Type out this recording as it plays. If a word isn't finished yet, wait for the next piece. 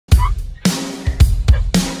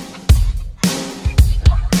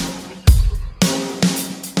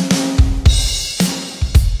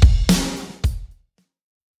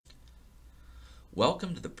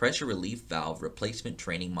Welcome to the Pressure Relief Valve Replacement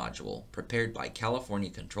Training Module prepared by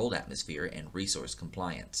California Controlled Atmosphere and Resource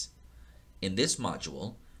Compliance. In this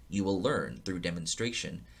module, you will learn through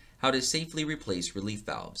demonstration how to safely replace relief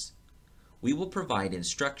valves. We will provide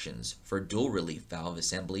instructions for dual relief valve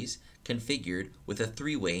assemblies configured with a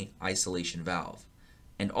three-way isolation valve,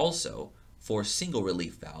 and also for single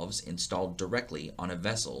relief valves installed directly on a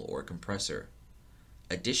vessel or compressor.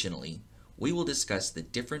 Additionally, we will discuss the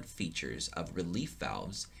different features of relief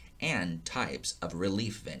valves and types of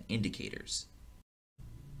relief vent indicators.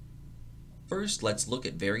 First, let's look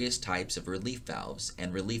at various types of relief valves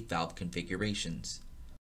and relief valve configurations.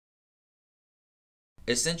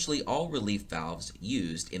 Essentially, all relief valves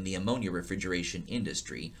used in the ammonia refrigeration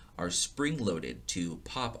industry are spring-loaded to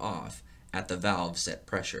pop off at the valve set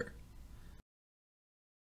pressure.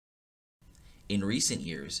 In recent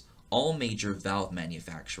years, all major valve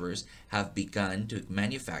manufacturers have begun to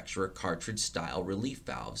manufacture cartridge-style relief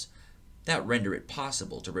valves that render it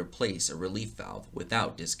possible to replace a relief valve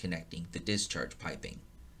without disconnecting the discharge piping.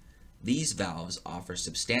 These valves offer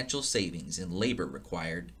substantial savings in labor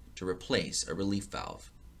required to replace a relief valve.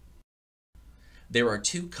 There are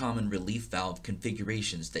two common relief valve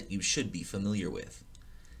configurations that you should be familiar with.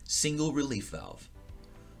 Single relief valve.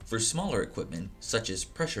 For smaller equipment, such as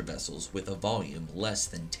pressure vessels with a volume less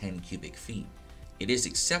than 10 cubic feet, it is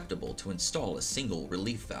acceptable to install a single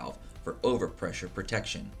relief valve for overpressure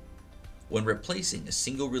protection. When replacing a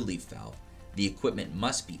single relief valve, the equipment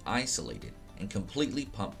must be isolated and completely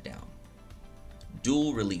pumped down.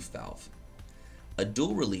 Dual relief valve. A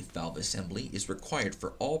dual relief valve assembly is required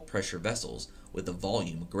for all pressure vessels with a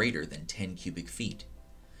volume greater than 10 cubic feet.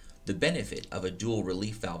 The benefit of a dual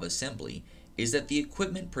relief valve assembly is that the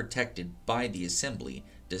equipment protected by the assembly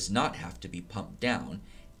does not have to be pumped down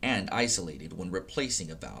and isolated when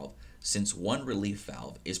replacing a valve, since one relief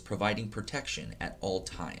valve is providing protection at all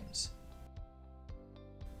times.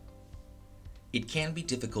 It can be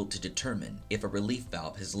difficult to determine if a relief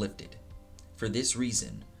valve has lifted. For this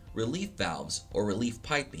reason, relief valves or relief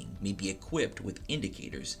piping may be equipped with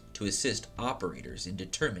indicators to assist operators in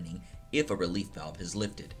determining if a relief valve has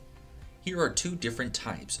lifted. Here are two different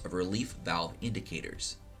types of relief valve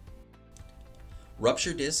indicators.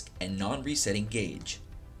 Rupture disc and non-resetting gauge.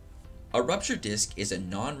 A rupture disc is a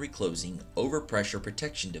non-reclosing overpressure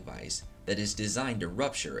protection device that is designed to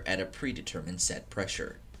rupture at a predetermined set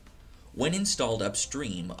pressure. When installed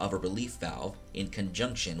upstream of a relief valve in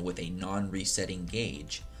conjunction with a non-resetting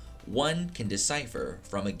gauge, one can decipher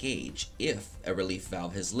from a gauge if a relief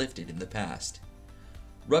valve has lifted in the past.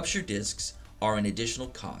 Rupture discs are an additional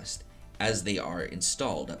cost as they are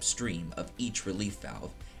installed upstream of each relief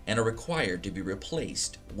valve and are required to be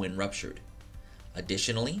replaced when ruptured.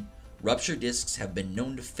 Additionally, rupture discs have been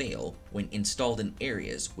known to fail when installed in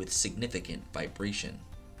areas with significant vibration.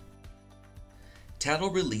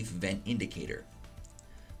 Tattle relief vent indicator.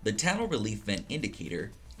 The tattle relief vent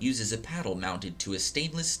indicator uses a paddle mounted to a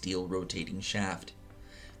stainless steel rotating shaft.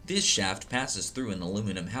 This shaft passes through an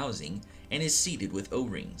aluminum housing and is seated with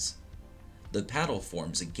O-rings. The paddle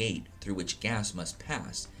forms a gate through which gas must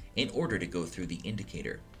pass in order to go through the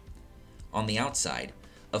indicator. On the outside,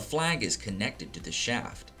 a flag is connected to the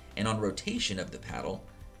shaft and on rotation of the paddle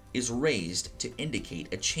is raised to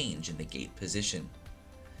indicate a change in the gate position.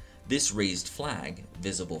 This raised flag,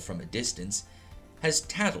 visible from a distance, has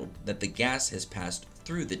tattled that the gas has passed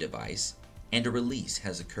through the device and a release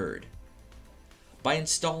has occurred. By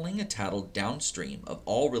installing a tattle downstream of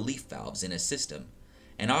all relief valves in a system,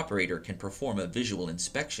 an operator can perform a visual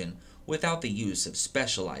inspection without the use of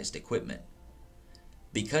specialized equipment.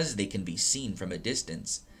 Because they can be seen from a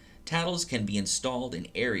distance, tattles can be installed in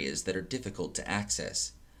areas that are difficult to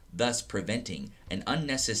access, thus preventing an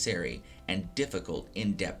unnecessary and difficult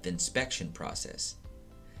in-depth inspection process.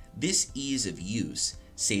 This ease of use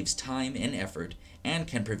saves time and effort and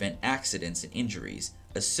can prevent accidents and injuries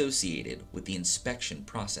associated with the inspection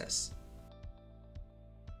process.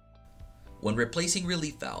 When replacing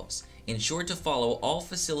relief valves, ensure to follow all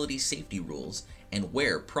facility safety rules and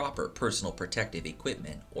wear proper personal protective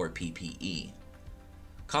equipment or PPE.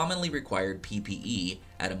 Commonly required PPE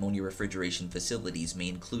at ammonia refrigeration facilities may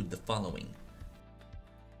include the following: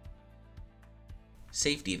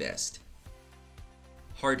 safety vest,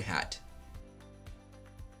 hard hat,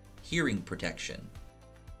 hearing protection,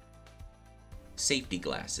 safety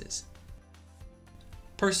glasses,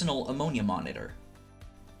 personal ammonia monitor,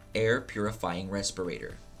 air purifying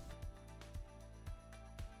respirator.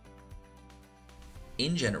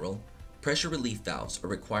 In general, pressure relief valves are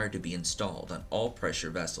required to be installed on all pressure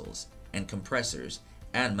vessels and compressors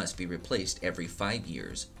and must be replaced every 5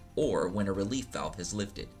 years or when a relief valve has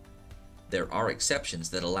lifted. There are exceptions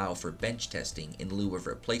that allow for bench testing in lieu of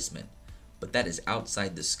replacement, but that is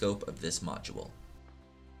outside the scope of this module.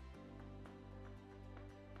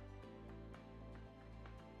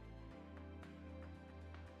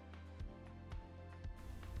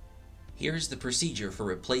 Here is the procedure for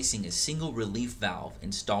replacing a single relief valve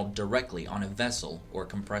installed directly on a vessel or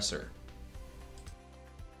compressor.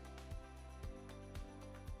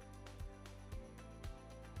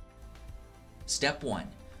 Step 1.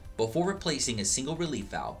 Before replacing a single relief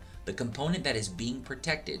valve, the component that is being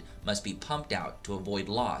protected must be pumped out to avoid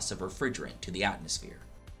loss of refrigerant to the atmosphere.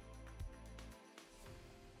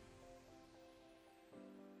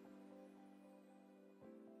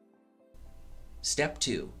 Step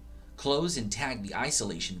 2. Close and tag the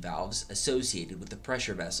isolation valves associated with the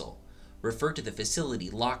pressure vessel. Refer to the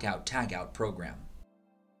facility lockout-tagout program.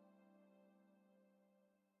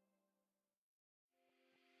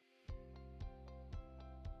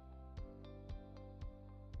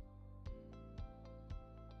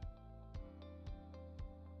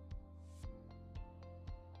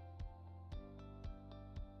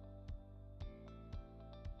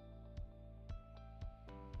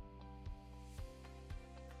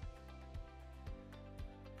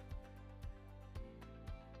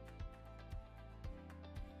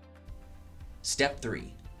 Step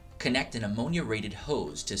 3. Connect an ammonia-rated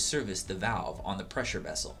hose to service the valve on the pressure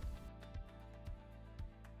vessel.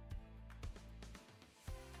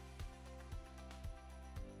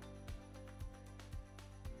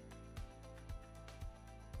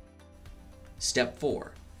 Step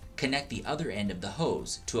 4. Connect the other end of the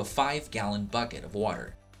hose to a 5-gallon bucket of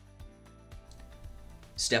water.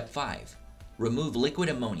 Step 5. Remove liquid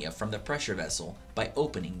ammonia from the pressure vessel by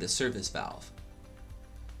opening the service valve.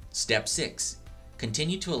 Step 6.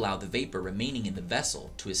 Continue to allow the vapor remaining in the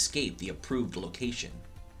vessel to escape the approved location.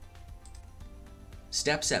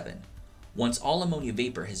 Step 7. Once all ammonia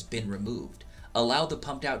vapor has been removed, allow the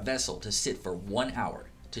pumped out vessel to sit for 1 hour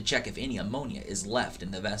to check if any ammonia is left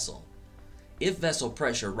in the vessel. If vessel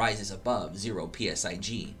pressure rises above 0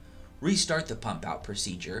 psig, restart the pump out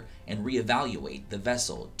procedure and reevaluate the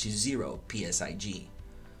vessel to 0 psig.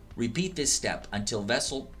 Repeat this step until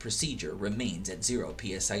vessel procedure remains at 0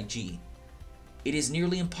 psig. It is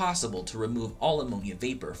nearly impossible to remove all ammonia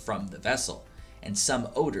vapor from the vessel, and some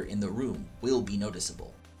odor in the room will be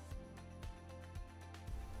noticeable.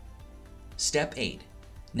 Step 8.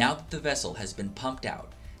 Now that the vessel has been pumped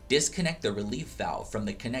out, disconnect the relief valve from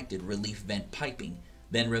the connected relief vent piping,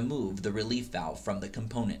 then remove the relief valve from the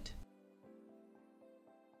component.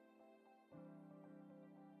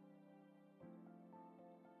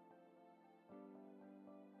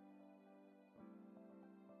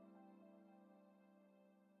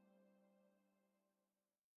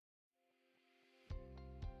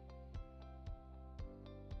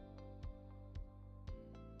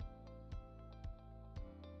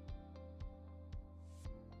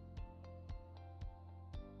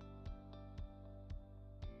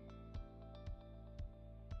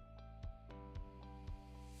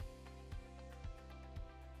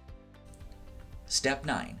 Step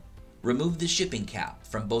 9. Remove the shipping cap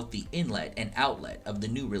from both the inlet and outlet of the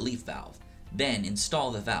new relief valve, then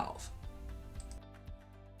install the valve.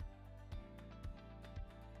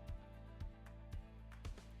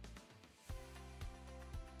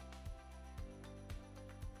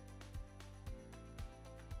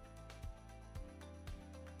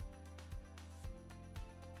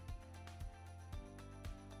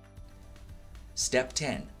 Step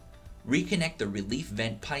 10. Reconnect the relief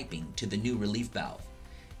vent piping to the new relief valve.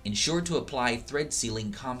 Ensure to apply thread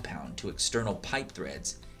sealing compound to external pipe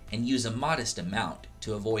threads and use a modest amount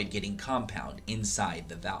to avoid getting compound inside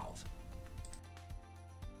the valve.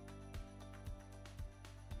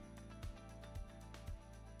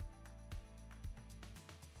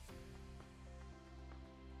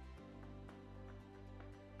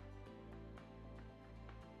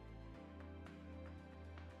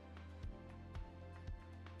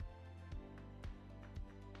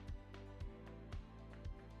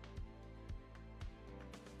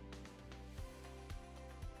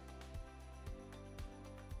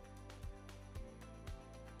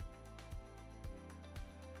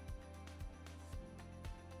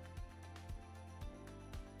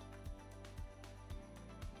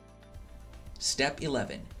 Step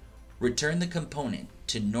 11. Return the component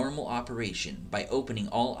to normal operation by opening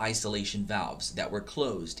all isolation valves that were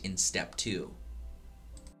closed in Step 2.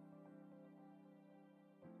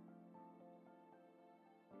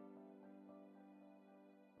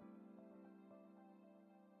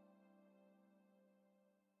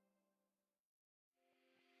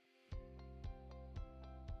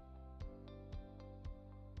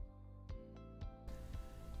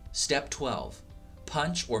 Step 12.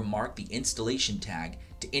 Punch or mark the installation tag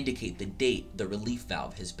to indicate the date the relief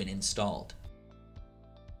valve has been installed.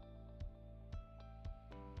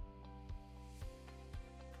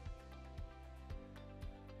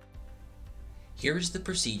 Here is the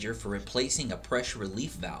procedure for replacing a pressure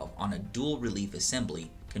relief valve on a dual relief assembly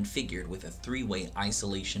configured with a three-way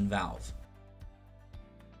isolation valve.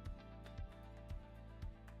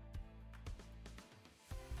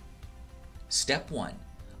 Step 1.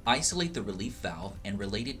 Isolate the relief valve and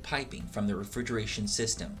related piping from the refrigeration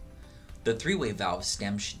system. The three-way valve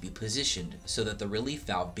stem should be positioned so that the relief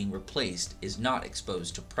valve being replaced is not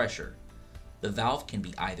exposed to pressure. The valve can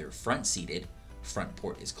be either front-seated, front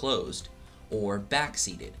port is closed, or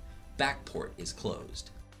back-seated, back port is closed.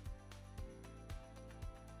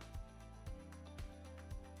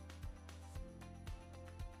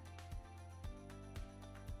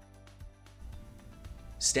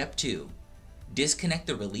 Step 2. Disconnect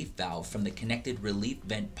the relief valve from the connected relief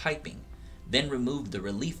vent piping, then remove the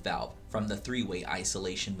relief valve from the three-way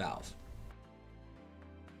isolation valve.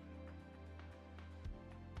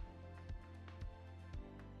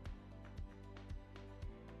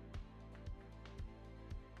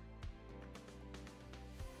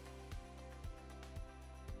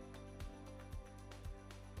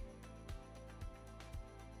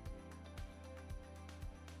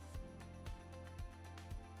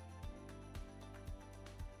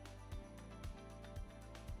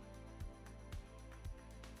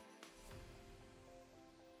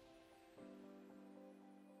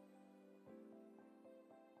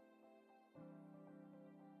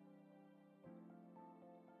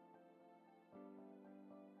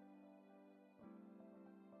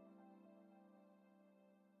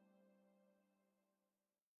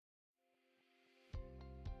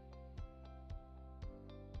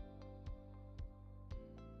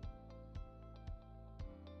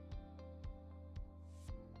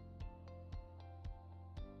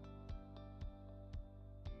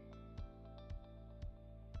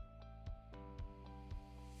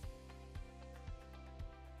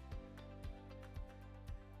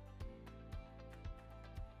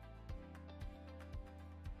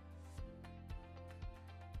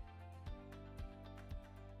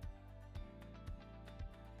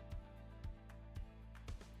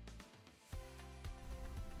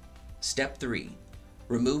 Step 3.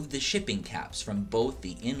 Remove the shipping caps from both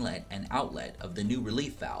the inlet and outlet of the new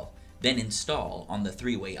relief valve, then install on the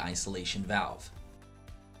three-way isolation valve.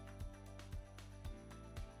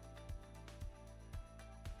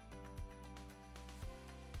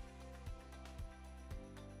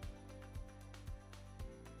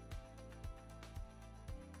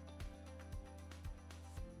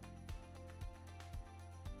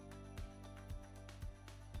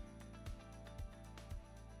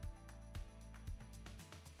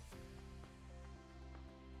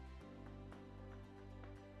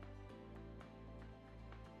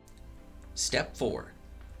 Step 4.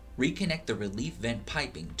 Reconnect the relief vent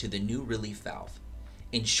piping to the new relief valve.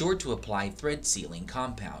 Ensure to apply thread sealing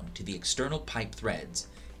compound to the external pipe threads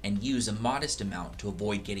and use a modest amount to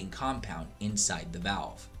avoid getting compound inside the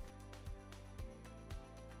valve.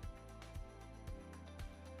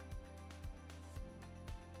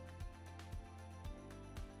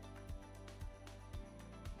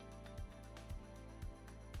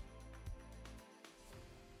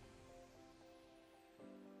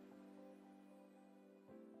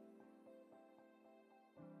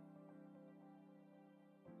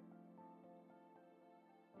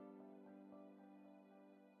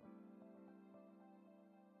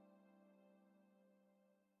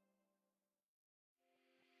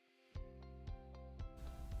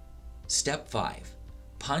 Step 5.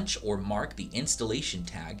 Punch or mark the installation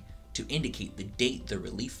tag to indicate the date the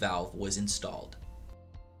relief valve was installed.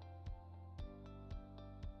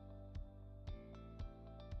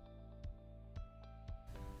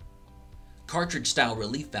 Cartridge-style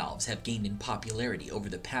relief valves have gained in popularity over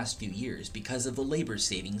the past few years because of the labor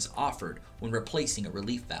savings offered when replacing a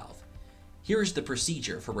relief valve. Here is the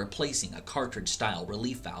procedure for replacing a cartridge-style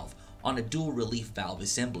relief valve on a dual relief valve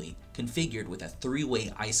assembly configured with a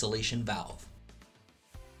three-way isolation valve.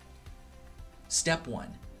 Step 1.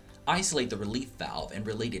 Isolate the relief valve and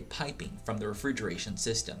related piping from the refrigeration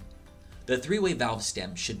system. The three-way valve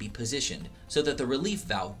stem should be positioned so that the relief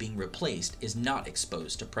valve being replaced is not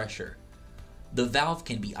exposed to pressure. The valve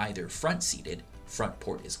can be either front-seated, front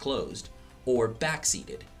port is closed, or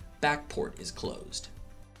back-seated, back port is closed.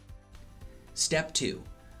 Step 2.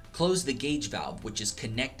 Close the gauge valve, which is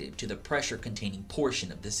connected to the pressure-containing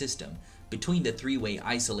portion of the system between the three-way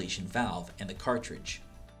isolation valve and the cartridge.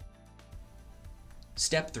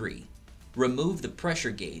 Step 3. Remove the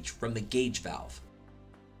pressure gauge from the gauge valve.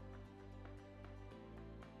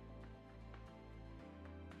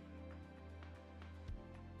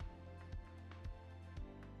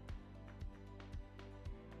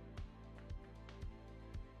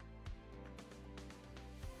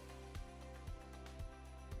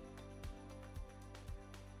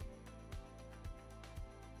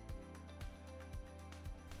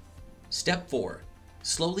 Step 4.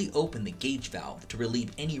 Slowly open the gauge valve to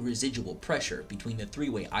relieve any residual pressure between the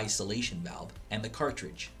three-way isolation valve and the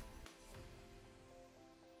cartridge.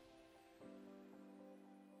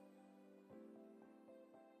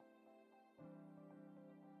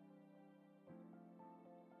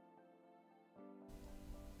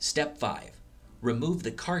 Step 5. Remove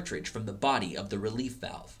the cartridge from the body of the relief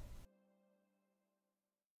valve.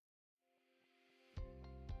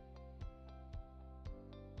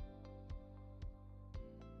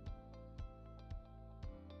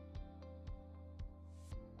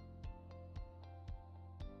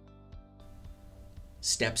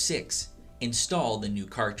 Step 6. Install the new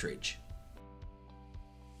cartridge.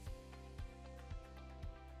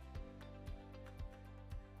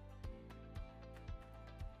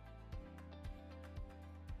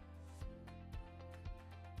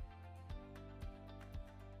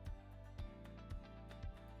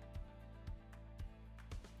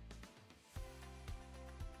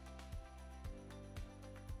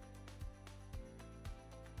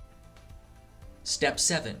 Step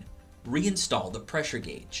 7. Reinstall the pressure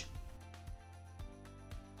gauge.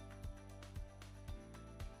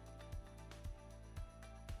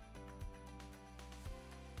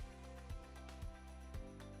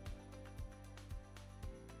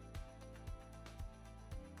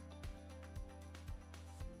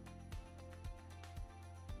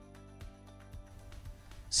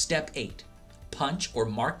 Step 8. Punch or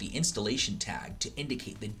mark the installation tag to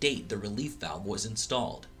indicate the date the relief valve was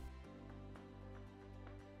installed.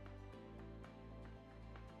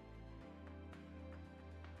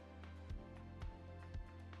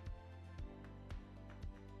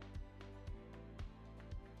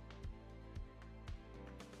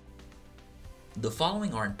 The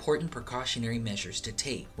following are important precautionary measures to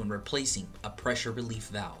take when replacing a pressure relief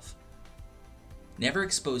valve. Never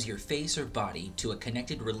expose your face or body to a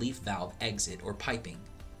connected relief valve exit or piping.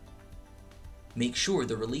 Make sure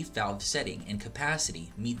the relief valve setting and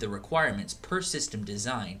capacity meet the requirements per system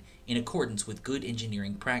design in accordance with good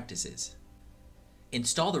engineering practices.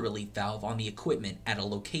 Install the relief valve on the equipment at a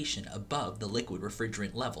location above the liquid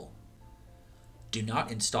refrigerant level. Do not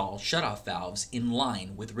install shutoff valves in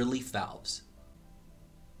line with relief valves.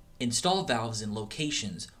 Install valves in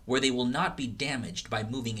locations where they will not be damaged by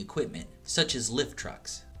moving equipment, such as lift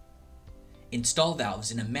trucks. Install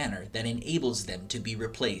valves in a manner that enables them to be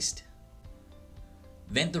replaced.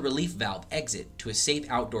 Vent the relief valve exit to a safe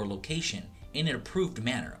outdoor location in an approved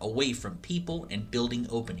manner away from people and building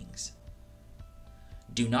openings.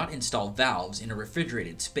 Do not install valves in a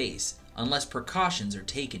refrigerated space unless precautions are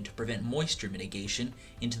taken to prevent moisture mitigation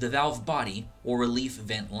into the valve body or relief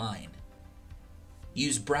vent line.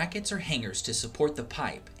 Use brackets or hangers to support the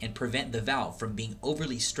pipe and prevent the valve from being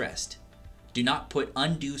overly stressed. Do not put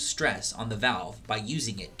undue stress on the valve by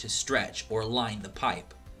using it to stretch or line the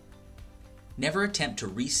pipe. Never attempt to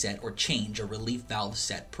reset or change a relief valve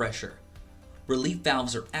set pressure. Relief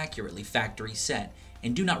valves are accurately factory set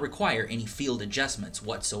and do not require any field adjustments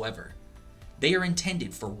whatsoever. They are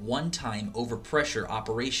intended for one-time overpressure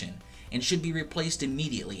operation and should be replaced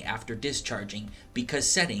immediately after discharging because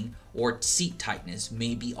setting or seat tightness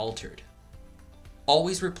may be altered.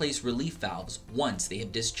 Always replace relief valves once they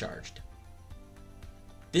have discharged.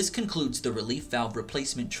 This concludes the relief valve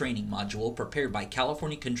replacement training module prepared by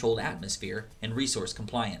California Controlled Atmosphere and Resource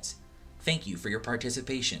Compliance. Thank you for your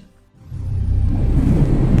participation.